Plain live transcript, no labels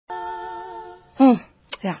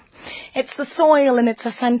Yeah. It's the soil and it's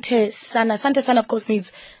Asante Sana. Asante Sana, of course,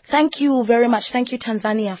 means thank you very much. Thank you,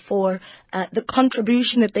 Tanzania, for the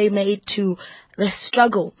contribution that they made to the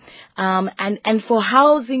struggle, and for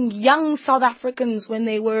housing young South Africans when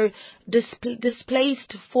they were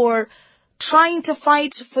displaced, for trying to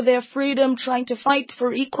fight for their freedom, trying to fight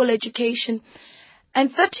for equal education.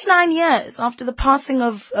 And 39 years after the passing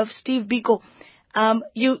of Steve Biko,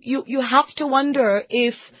 you have to wonder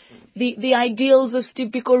if the ideals of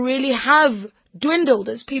Steve Biko really have dwindled,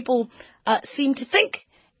 as people seem to think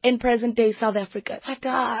in present-day South Africa.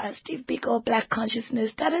 Like, Steve Biko, black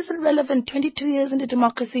consciousness, that isn't relevant 22 years into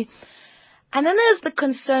democracy. And then there's the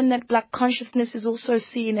concern that black consciousness is also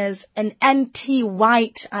seen as an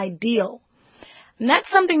anti-white ideal. And that's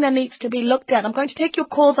something that needs to be looked at. I'm going to take your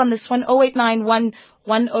calls on this one, 0891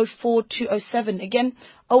 104 207. Again,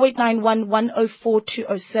 0891 104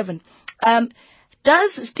 207.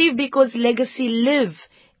 Does Steve Biko's legacy live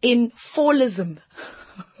in fallism?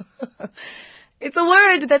 It's a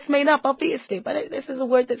word that's made up, obviously, but this is a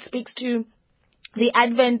word that speaks to the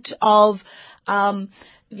advent of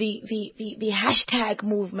the hashtag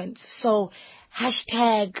movement. So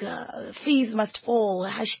hashtag fees must fall,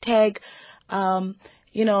 hashtag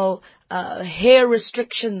hair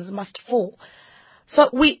restrictions must fall. So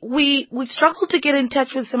we struggled to get in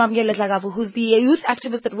touch with Simamgele Dlagavu, who's the youth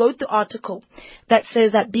activist that wrote the article that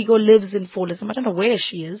says that Biko lives in fallism. I don't know where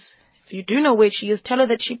she is. If you do know where she is, tell her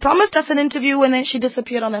that she promised us an interview and then she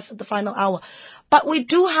disappeared on us at the final hour. But we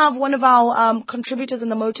do have one of our contributors in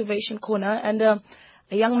the Motivation Corner, and a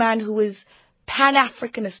young man who is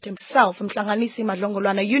Pan-Africanist himself, Mhlanganisi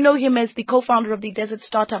Madlongolwana. You know him as the co-founder of the desert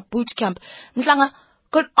startup Bootcamp. Mhlanga,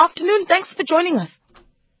 good afternoon. Thanks for joining us.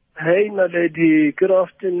 Hey, Naledi. Good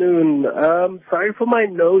afternoon. Sorry for my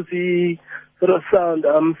nosy sort of sound.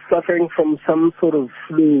 I'm suffering from some sort of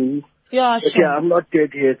flu. Yeah, but sure. Yeah, I'm not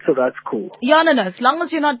dead yet, so that's cool. Yeah, no. As long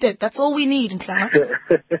as you're not dead, that's all we need, Mhlanga.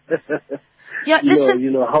 Yeah,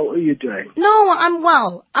 listen. How are you doing? No, I'm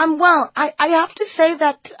well. I have to say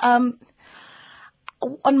that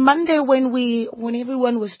on Monday when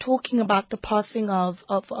everyone was talking about the passing of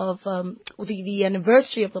the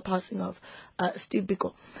anniversary of the passing of Steve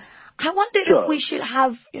Biko, I wondered if we should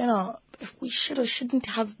have, if we should or shouldn't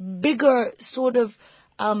have bigger sort of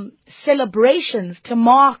celebrations to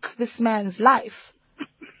mark this man's life.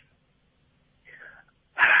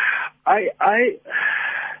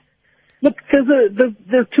 Look,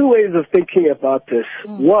 there's two ways of thinking about this.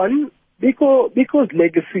 One, Biko's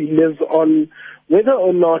legacy lives on whether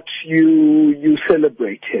or not you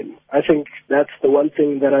celebrate him. I think that's the one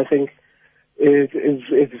thing that I think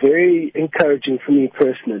is very encouraging for me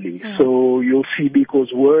personally. So you'll see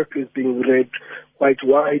Biko's work is being read quite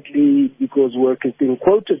widely. Biko's work is being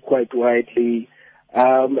quoted quite widely.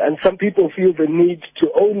 And some people feel the need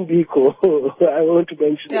to own Biko. I won't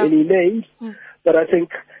mention any names, but I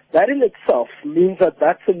think that in itself means that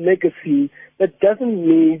that's a legacy that doesn't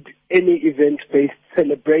need any event-based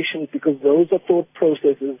celebrations, because those are thought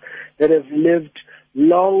processes that have lived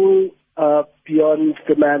long beyond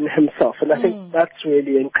the man himself. And I think that's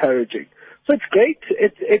really encouraging. So it's great.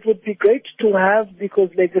 It would be great to have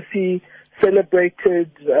Biko's legacy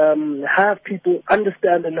celebrated, have people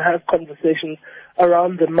understand and have conversations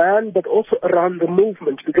around the man, but also around the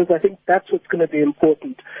movement, because I think that's what's going to be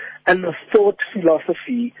important, and the thought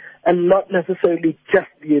philosophy, and not necessarily just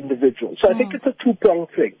the individual. So I think it's a two-pronged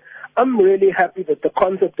thing. I'm really happy that the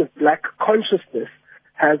concept of black consciousness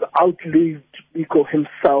has outlived Biko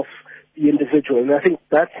himself, the individual. And I think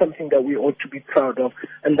that's something that we ought to be proud of,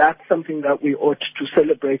 and that's something that we ought to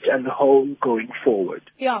celebrate and hone going forward.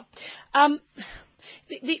 Yeah.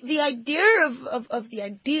 The idea of the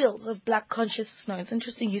ideals of black consciousness, now it's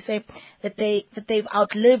interesting you say that they've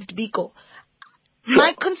outlived Biko.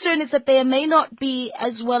 My concern is that they may not be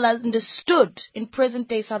as well as understood in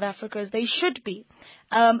present-day South Africa as they should be.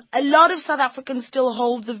 A lot of South Africans still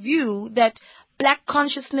hold the view that black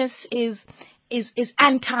consciousness is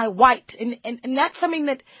anti-white, and that's something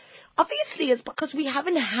that obviously is because we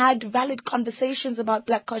haven't had valid conversations about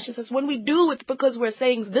black consciousness. When we do, it's because we're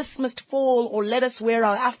saying this must fall or let us wear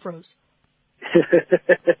our afros.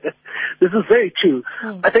 This is very true.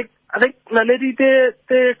 I think Naledi,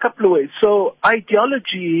 there are a couple of ways. So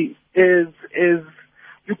ideology is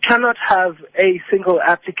you cannot have a single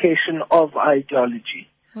application of ideology.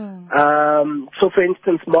 So for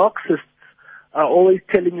instance, Marxists are always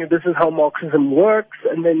telling you this is how Marxism works,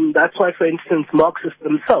 and then that's why, for instance, Marxists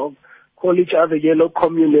themselves call each other yellow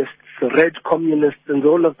communists, red communists, and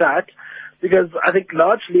all of that. because I think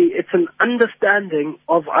largely it's an understanding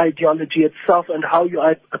of ideology itself and how you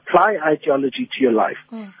apply ideology to your life.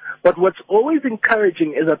 But what's always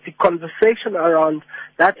encouraging is that the conversation around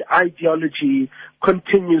that ideology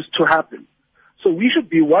continues to happen. So we should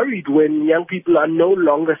be worried when young people are no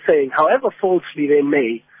longer saying, however falsely they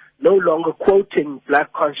may, no longer quoting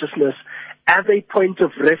black consciousness as a point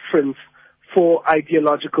of reference for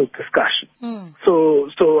ideological discussion.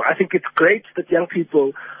 So I think it's great that young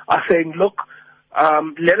people are saying, look,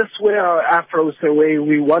 let us wear our afros the way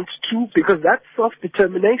we want to, because that's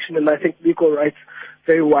self-determination, and I think Biko writes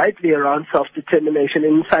very widely around self-determination.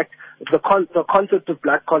 In fact, the concept of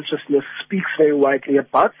black consciousness speaks very widely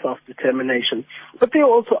about self-determination. But there are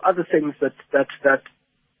also other things that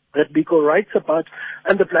Biko writes about,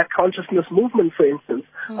 and the black consciousness movement, for instance,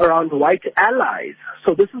 around white allies.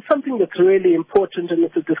 So this is something that's really important, and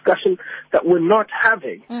it's a discussion that we're not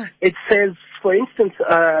having. It says, for instance,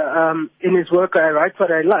 in his work, I Write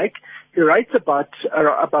What I Like, he writes about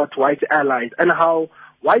white allies and how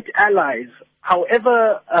white allies,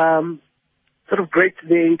 however sort of great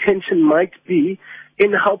their intention might be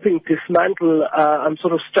in helping dismantle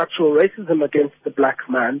sort of structural racism against the black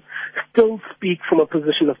man, still speak from a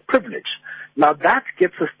position of privilege. Now that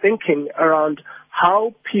gets us thinking around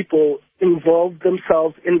how people involve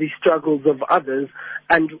themselves in the struggles of others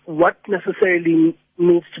and what necessarily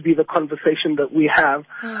needs to be the conversation that we have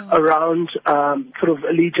around sort of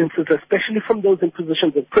allegiances, especially from those in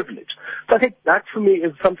positions of privilege. So I think that for me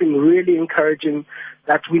is something really encouraging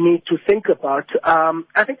that we need to think about.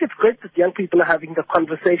 I think it's great that young people are having the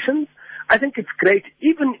conversations. I think it's great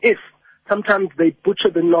even if sometimes they butcher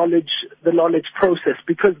the knowledge process,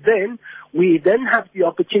 because then we then have the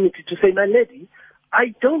opportunity to say, Naledi,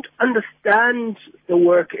 I don't understand the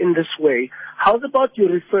work in this way. How's about you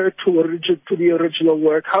refer to the original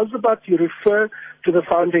work? How's about you refer to the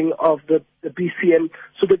founding of the BCM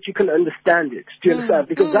so that you can understand it? Do you understand?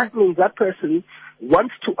 Because that means that person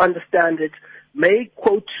wants to understand it, may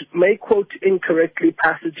quote incorrectly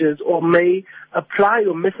passages, or may apply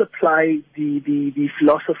or misapply the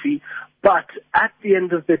philosophy, but at the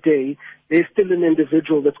end of the day, there's still an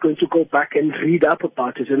individual that's going to go back and read up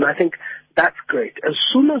about it, and I think that's great. As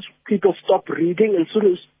soon as people stop reading, and as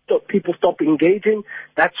soon as people stop engaging,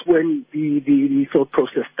 that's when the thought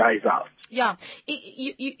process dies out. Yeah,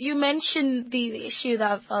 you mentioned the issue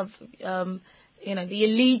of the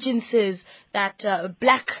allegiances that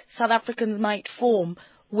black South Africans might form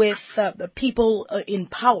with people in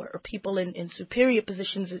power, or people in superior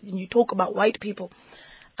positions, and you talk about white people.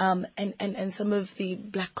 And some of the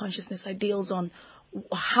black consciousness ideals on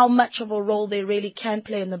how much of a role they really can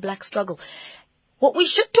play in the black struggle. What we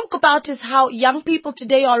should talk about is how young people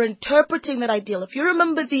today are interpreting that ideal. If you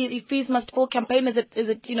remember the Fees Must Fall campaign, as it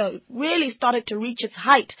really started to reach its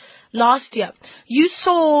height last year, you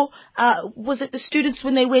saw, was it the students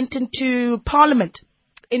when they went into Parliament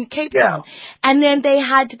in Cape Town, and then they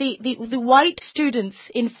had the white students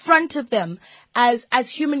in front of them as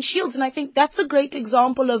human shields, and I think that's a great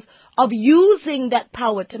example of using that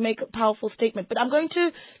power to make a powerful statement. But I'm going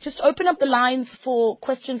to just open up the lines for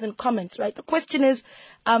questions and comments. Right, the question is,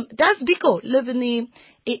 does Biko live in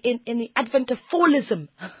the advent of fallism?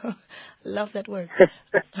 Love that word.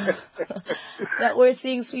 That we're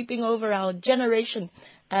seeing sweeping over our generation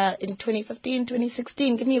in 2015,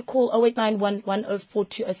 2016. Give me a call, 0891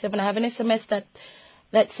 104207. I have an SMS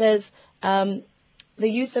that says, the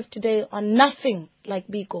youth of today are nothing like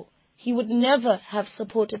Biko. He would never have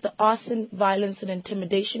supported the arson, violence, and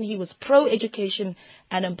intimidation. He was pro-education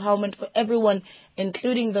and empowerment for everyone,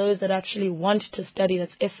 including those that actually want to study.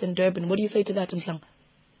 That's S in Durban. What do you say to that, Mhlang?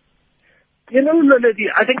 Naledi,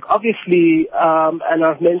 I think obviously, and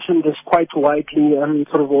I've mentioned this quite widely on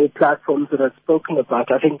sort of all platforms that I've spoken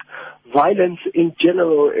about, I think violence in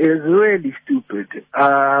general is really stupid.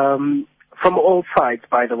 From all sides,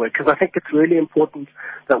 by the way, because I think it's really important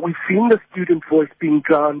that we've seen the student voice being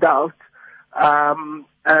drowned out,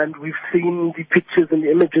 and we've seen the pictures and the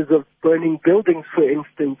images of burning buildings, for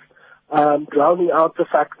instance, drowning out the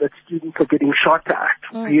fact that students are getting shot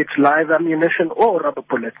at, be it live ammunition or rubber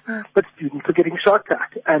bullets, but students are getting shot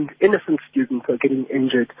at, and innocent students are getting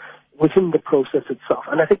injured within the process itself.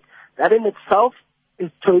 And I think that in itself is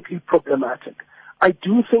totally problematic. I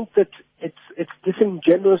do think that it's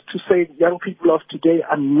disingenuous to say young people of today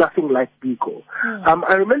are nothing like Biko.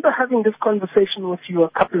 I remember having this conversation with you a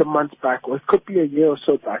couple of months back, or it could be a year or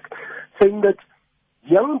so back, saying that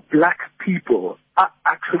young black people are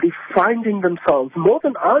actually finding themselves, more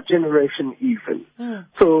than our generation even.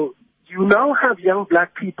 So you now have young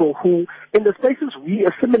black people who, in the spaces we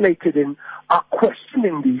assimilated in, are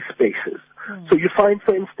questioning these spaces. So you find,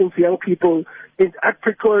 for instance, young people at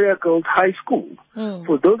Pretoria Girls High School.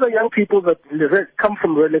 So those are young people that come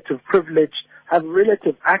from relative privilege, have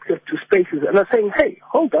relative access to spaces, and are saying, hey,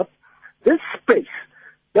 hold up, this space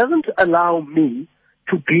doesn't allow me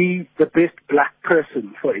to be the best black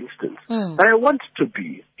person, for instance, that I want to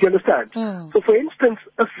be. Do you understand? So, for instance,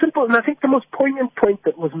 a simple, and I think the most poignant point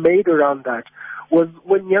that was made around that was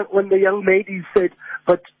when the young lady said,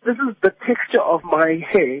 but this is the texture of my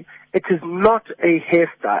hair, it is not a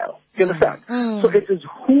hairstyle. Do you understand? So it is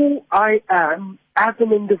who I am as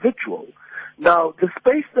an individual. Now, the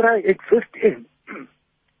space that I exist in,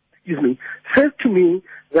 excuse me, says to me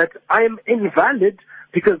that I am invalid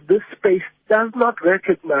because this space does not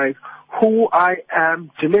recognize who I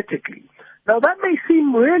am genetically. Now, that may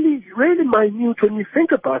seem really, really minute when you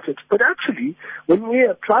think about it, but actually, when we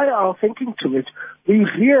apply our thinking to it, we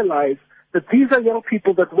realize that these are young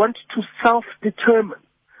people that want to self-determine,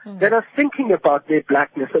 that are thinking about their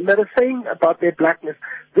blackness, and that are saying about their blackness,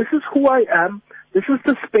 this is who I am, this is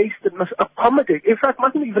the space that must accommodate, in fact,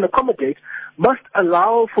 mustn't even accommodate, must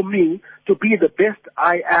allow for me to be the best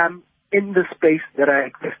I am in the space that I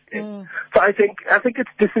exist in. So I think it's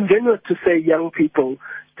disingenuous to say young people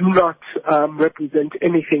do not represent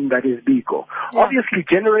anything that is Biko. Obviously,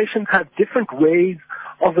 generations have different ways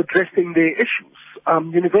of addressing their issues.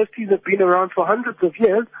 Universities have been around for hundreds of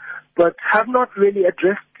years, but have not really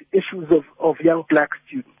addressed issues of young black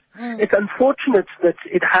students. It's unfortunate that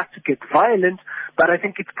it has to get violent, but I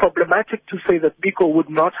think it's problematic to say that Biko would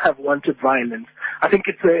not have wanted violence. I think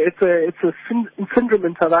it's a syndrome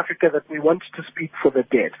in South Africa that we want to speak for the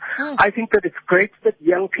dead. I think that it's great that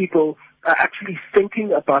young people are actually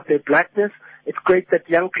thinking about their blackness. It's great that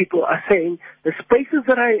young people are saying the spaces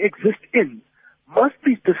that I exist in must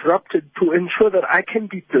be disrupted to ensure that I can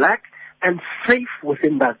be black and safe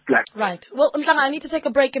within that black. Right. Well, Mhlanga, I need to take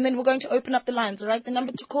a break and then we're going to open up the lines, all right? The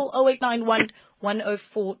number to call 0891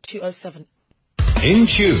 104 207. In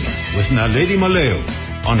tune with Naledi Maleo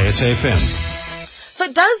on SAFM. So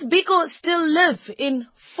does Biko still live in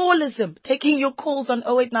fallism? Taking your calls on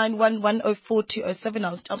 0891 104 207.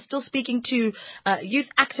 I'm still speaking to youth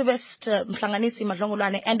activist Mhlanganisi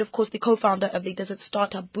Madlongolwana and, of course, the co-founder of the Desert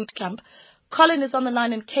Startup Bootcamp. Colin is on the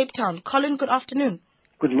line in Cape Town. Colin, good afternoon.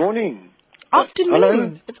 Good morning. Afternoon.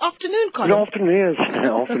 Hello. It's afternoon, Colin. Good afternoon, yes.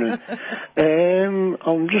 Afternoon.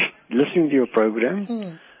 I'm just listening to your program,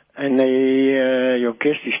 and your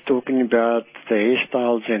guest is talking about the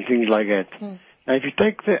hairstyles and things like that. Now, if you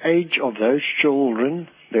take the age of those children,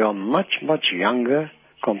 they are much, much younger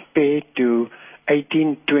compared to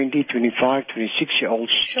 18, 20, 25, 26-year-old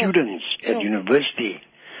students at university.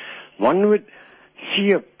 One would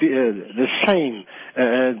see the same.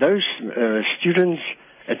 Those students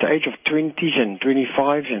at the age of 20s and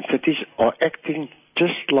 25s and 30s are acting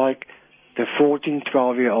just like the 14,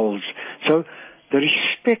 12-year-olds. So the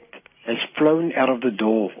respect has flown out of the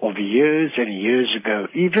door of years and years ago,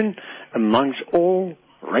 even amongst all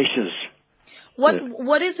races.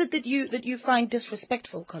 What is it that you find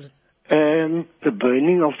disrespectful, Colin? The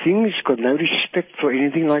burning of things, got no respect for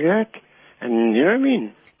anything like that. And you know what I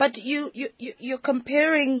mean? But you're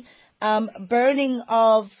comparing burning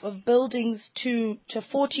of buildings to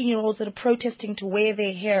 14-year-olds that are protesting to wear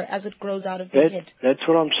their hair as it grows out of their head. That's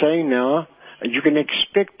what I'm saying now. You can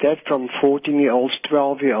expect that from 14-year-olds,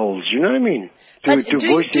 12-year-olds. You know what I mean? But to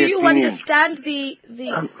voice do their you opinion. understand the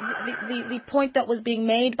point that was being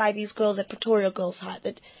made by these girls at Pretoria Girls High?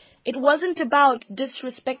 That it wasn't about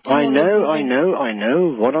disrespecting. I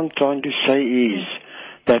know. What I'm trying to say is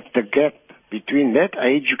that the gap between that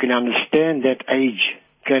age, you can understand that age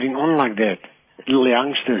carrying on like that, little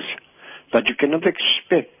youngsters, but you cannot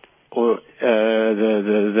expect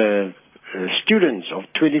the students of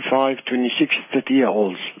 25, 26,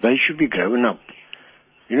 30-year-olds. They should be grown up.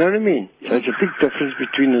 You know what I mean? So it's a big difference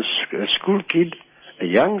between a school kid, a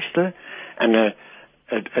youngster, and a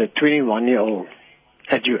 21-year-old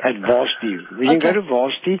at varsity. When you go to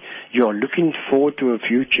varsity, you are looking forward to a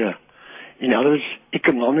future. In other words,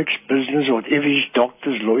 economics, business, whatever it is,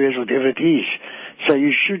 doctors, lawyers, whatever it is. So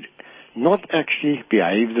you should not actually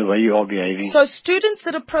behave the way you are behaving. So students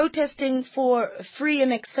that are protesting for free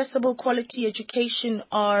and accessible quality education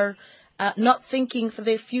are not thinking for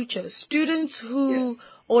their future. Students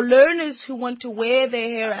or learners who want to wear their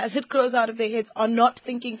hair as it grows out of their heads are not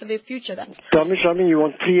thinking for their future. Tell me something, you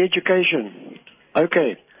want free education.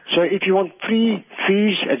 Okay, so if you want free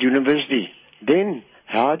fees at university, then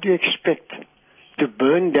how do you expect to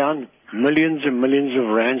burn down millions and millions of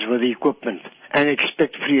rands worth of equipment and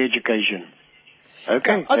expect free education?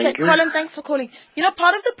 Okay, thank you. Colin, thanks for calling. You know,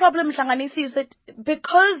 part of the problem, Mhlanganisi, is that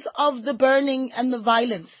because of the burning and the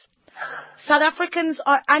violence, South Africans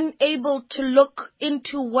are unable to look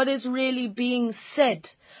into what is really being said.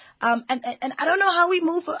 And I don't know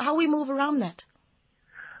how we move around that.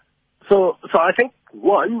 So I think,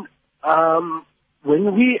 one,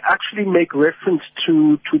 when we actually make reference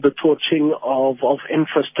to the torching of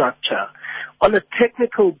infrastructure on a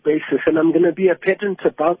technical basis, and I'm going to be a pedant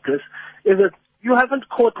about this, is that you haven't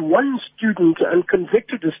caught one student and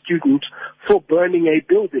convicted a student for burning a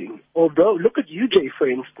building. Although, look at UJ, for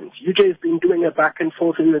instance. UJ has been doing a back and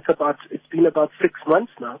forth, and it's been about 6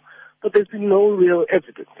 months now, but there's been no real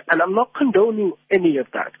evidence. And I'm not condoning any of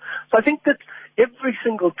that. So I think that every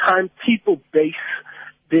single time people base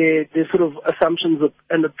their sort of assumptions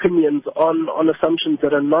and opinions on assumptions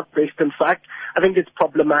that are not based in fact, I think it's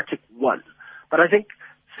problematic, one. But I think,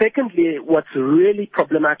 secondly, what's really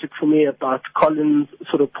problematic for me about Colin's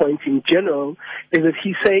sort of point in general is that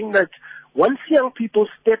he's saying that once young people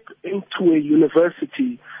step into a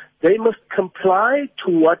university, they must comply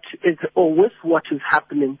to what is or with what is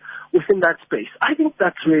happening within that space. I think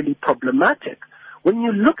that's really problematic. When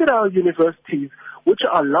you look at our universities, which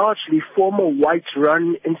are largely former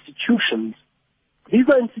white-run institutions, these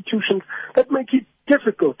are institutions that make it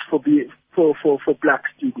difficult for black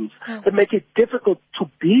students, that make it difficult to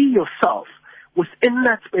be yourself within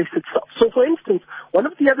that space itself. So, for instance, one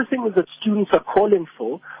of the other things that students are calling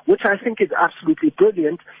for, which I think is absolutely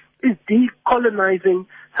brilliant, is decolonizing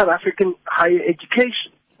South African higher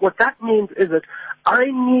education. What that means is that I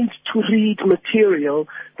need to read material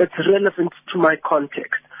that's relevant to my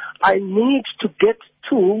context. I need to get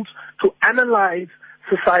tools to analyze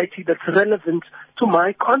society that's relevant to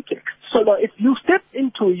my context. So now, if you step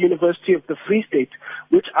into a University of the Free State,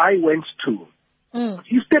 which I went to,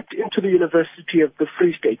 you stepped into the University of the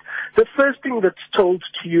Free State, the first thing that's told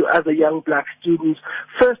to you as a young black student,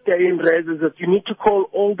 first day in res, is that you need to call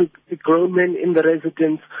all the grown men in the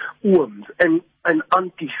residence ooms and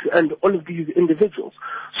aunties and all of these individuals.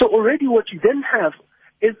 So already what you then have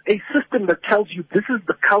is a system that tells you this is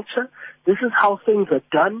the culture, this is how things are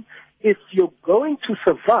done. If you're going to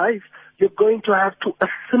survive, you're going to have to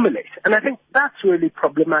assimilate. And I think that's really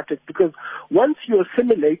problematic, because once you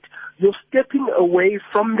assimilate, you're stepping away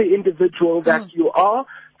from the individual that you are,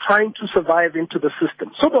 trying to survive into the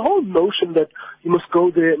system. So the whole notion that you must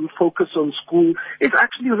go there and focus on school is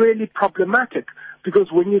actually really problematic,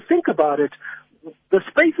 because when you think about it, the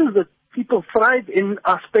spaces that people thrive in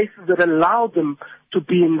are spaces that allow them to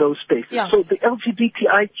be in those spaces. Yeah. So the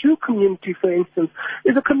LGBTIQ community, for instance,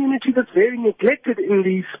 is a community that's very neglected in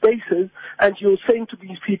these spaces, and you're saying to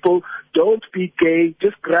these people, don't be gay,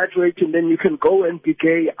 just graduate and then you can go and be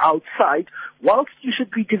gay outside, whilst you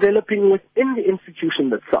should be developing within the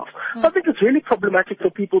institution itself. So I think it's really problematic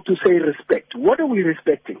for people to say respect. What are we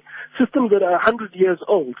respecting? Systems that are 100 years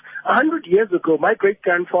old. 100 years ago, my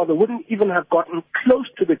great-grandfather wouldn't even have gotten close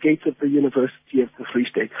to the gates of the University of the Free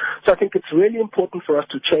State. So I think it's really important for us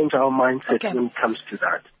to change our mindset when it comes to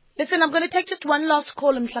that. Listen, I'm going to take just one last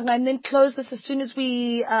call, Mhlanga, and then close this as soon as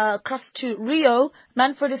we cross to Rio.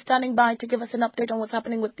 Manfred is standing by to give us an update on what's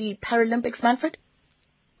happening with the Paralympics. Manfred?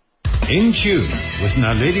 In Tune with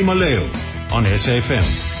Naledi Maleo on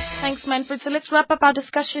SAFM. Thanks, Manfred. So let's wrap up our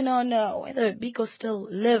discussion on whether Biko'S still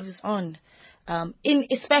lives on,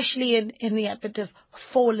 especially in the advent of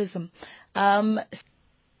fallism.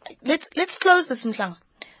 Let's close this, Mhlanga.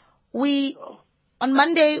 On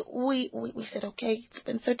Monday, we said, okay, it's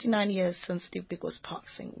been 39 years since Steve Biko's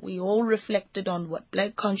passing. We all reflected on what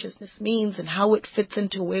black consciousness means and how it fits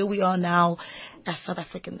into where we are now as South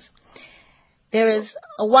Africans. There is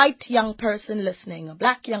a white young person listening, a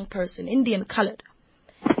black young person, Indian colored,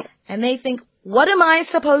 and they think, what am I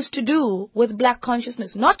supposed to do with black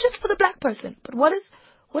consciousness? Not just for the black person, but what is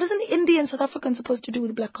an Indian South African supposed to do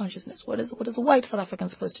with black consciousness? What is a white South African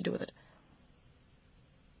supposed to do with it?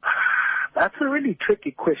 That's a really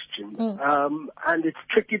tricky question. And it's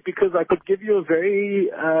tricky because I could give you a very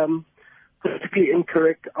politically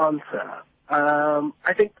incorrect answer.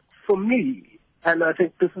 I think for me, and I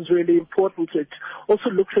think this is really important, it also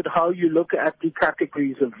looks at how you look at the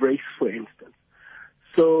categories of race, for instance.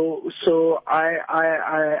 So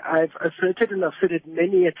I've asserted, and I've said it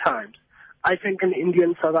many a times, I think an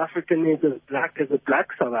Indian South African is as a black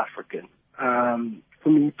South African. For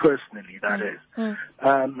me personally, that is.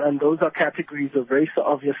 And those are categories of race,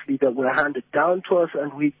 obviously, that were handed down to us,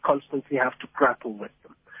 and we constantly have to grapple with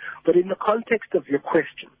them. But in the context of your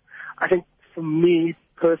question, I think for me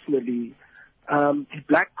personally, the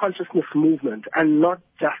black consciousness movement, and not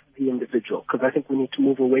just the individual, because I think we need to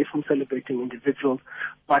move away from celebrating individuals,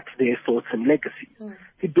 but their thoughts and legacies.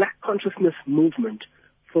 The black consciousness movement,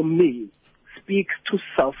 for me, speaks to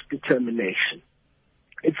self-determination.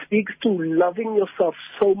 It speaks to loving yourself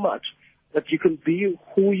so much that you can be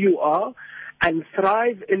who you are and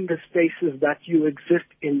thrive in the spaces that you exist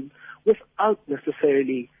in without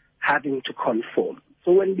necessarily having to conform.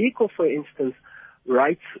 So when Biko, for instance,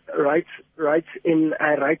 writes in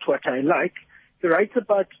I Write What I Like, he writes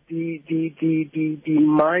about the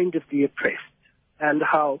mind of the oppressed and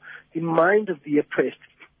how the mind of the oppressed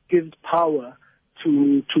gives power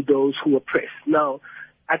to those who oppress. Now,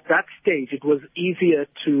 at that stage, it was easier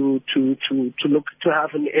to look to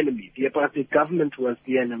have an enemy. The apartheid government was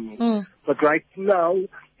the enemy. But right now,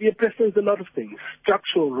 the oppressor is a lot of things: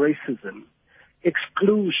 structural racism,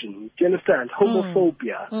 exclusion. Do you understand?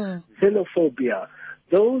 Homophobia, xenophobia.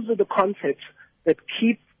 Those are the concepts that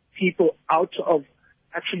keep people out of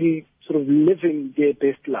actually sort of living their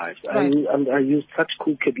best lives. Right. And I use such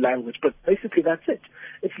cool kid language, but basically that's it.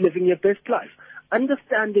 It's living your best life.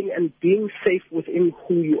 Understanding and being safe within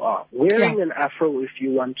who you are. Wearing an afro if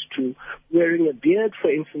you want to. Wearing a beard,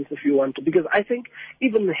 for instance, if you want to. Because I think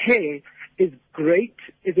even the hair is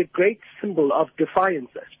a great symbol of defiance,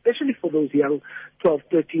 especially for those young 12,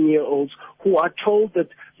 13-year-olds who are told that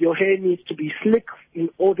your hair needs to be slick in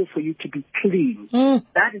order for you to be clean.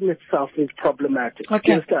 That in itself is problematic. Okay.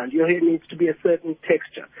 You understand? Your hair needs to be a certain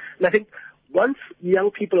texture. And I think once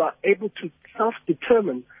young people are able to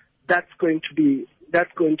self-determine, that's going to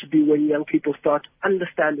be when young people start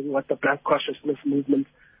understanding what the Black consciousness movement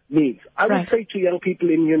means. I would say to young people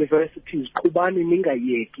in universities, Kubani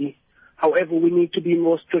ningayeki. However, we need to be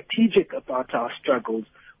more strategic about our struggles.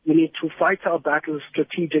 We need to fight our battles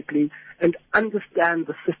strategically and understand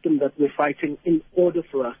the system that we're fighting in order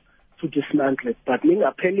for us to dismantle it. But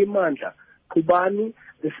ningapeli mandla, Kubani,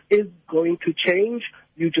 this is going to change.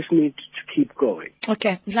 You just need to keep going.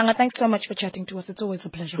 Okay. Mhlanga, thanks so much for chatting to us. It's always a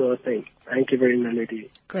pleasure. Sure thing. Thank you very much,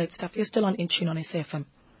 lady. Great stuff. You're still on In Tune on SAFM.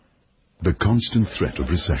 The constant threat of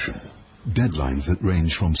recession. Deadlines that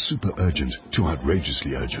range from super urgent to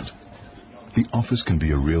outrageously urgent. The office can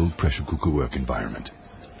be a real pressure cooker work environment.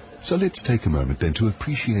 So let's take a moment then to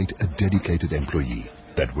appreciate a dedicated employee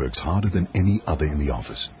that works harder than any other in the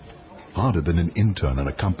office. Harder than an intern on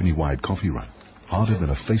a company-wide coffee run. Harder than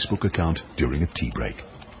a Facebook account during a tea break.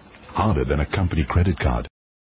 Harder than a company credit card